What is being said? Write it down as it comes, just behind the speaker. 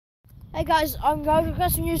Hey guys, I'm going to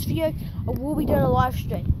got some news for you. I will be doing a live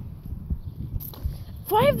stream.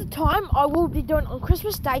 If I have the time, I will be doing on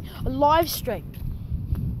Christmas Day a live stream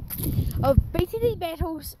of BTD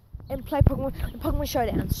battles and play Pokemon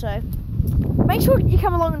Showdown. So make sure you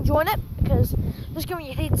come along and join it, because I'm just giving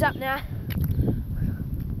you heads up now.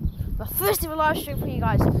 My first ever live stream for you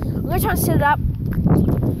guys. I'm going to try and set it up.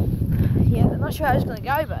 Yeah, I'm not sure how it's going to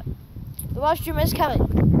go, but the live stream is coming.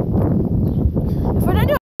 If I don't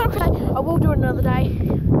do it on Christmas Day, I will do it another day,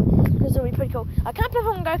 because it'll be pretty cool. I can't play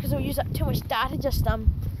Pokemon Go because it'll use up too much data. Just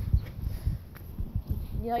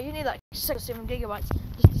you need like 6 or 7 gigabytes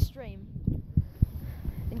just to stream.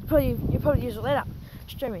 And you probably use all that up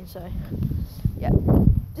streaming. So yeah,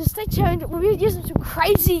 just stay tuned. We'll be using some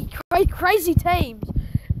crazy teams,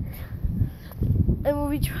 and we'll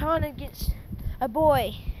be trying to get a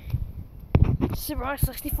boy Super Mario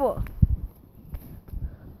 64.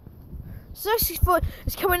 64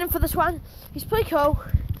 is coming in for this one. He's pretty cool.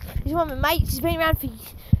 He's one of my mates. He's been around for.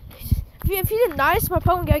 If you didn't notice, my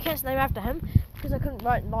Pokemon Go account's named after him, because I couldn't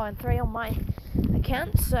write Line 3 on my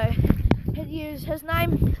account, so I had to use his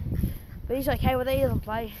name. But he's okay with it. He doesn't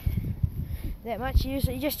play that much. He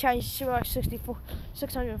just changed Super Mario 64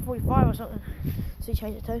 645 or something, so he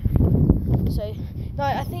changed it too. So no,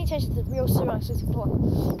 I think he changed it to the real Super Mario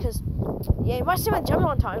 64, because yeah, he must have been jumping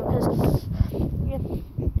on time, because yeah,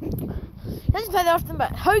 he doesn't play that often.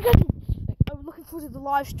 But Hogan, I'm looking forward to the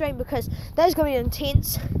live stream, because that's going to be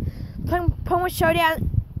intense. Pokemon Showdown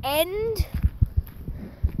and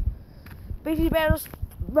BTD battles,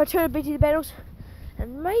 return of BTD battles,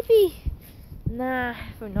 and maybe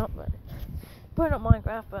probably not, but probably not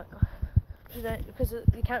Minecraft, but because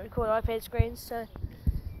you can't record iPad screens, so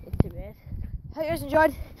it's too bad. Hope you guys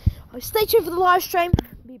enjoyed. Stay tuned for the live stream.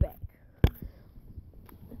 Be back.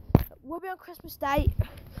 We'll be on Christmas Day.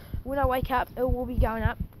 When I wake up, it will be going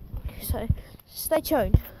up. So stay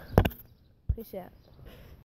tuned. Peace out.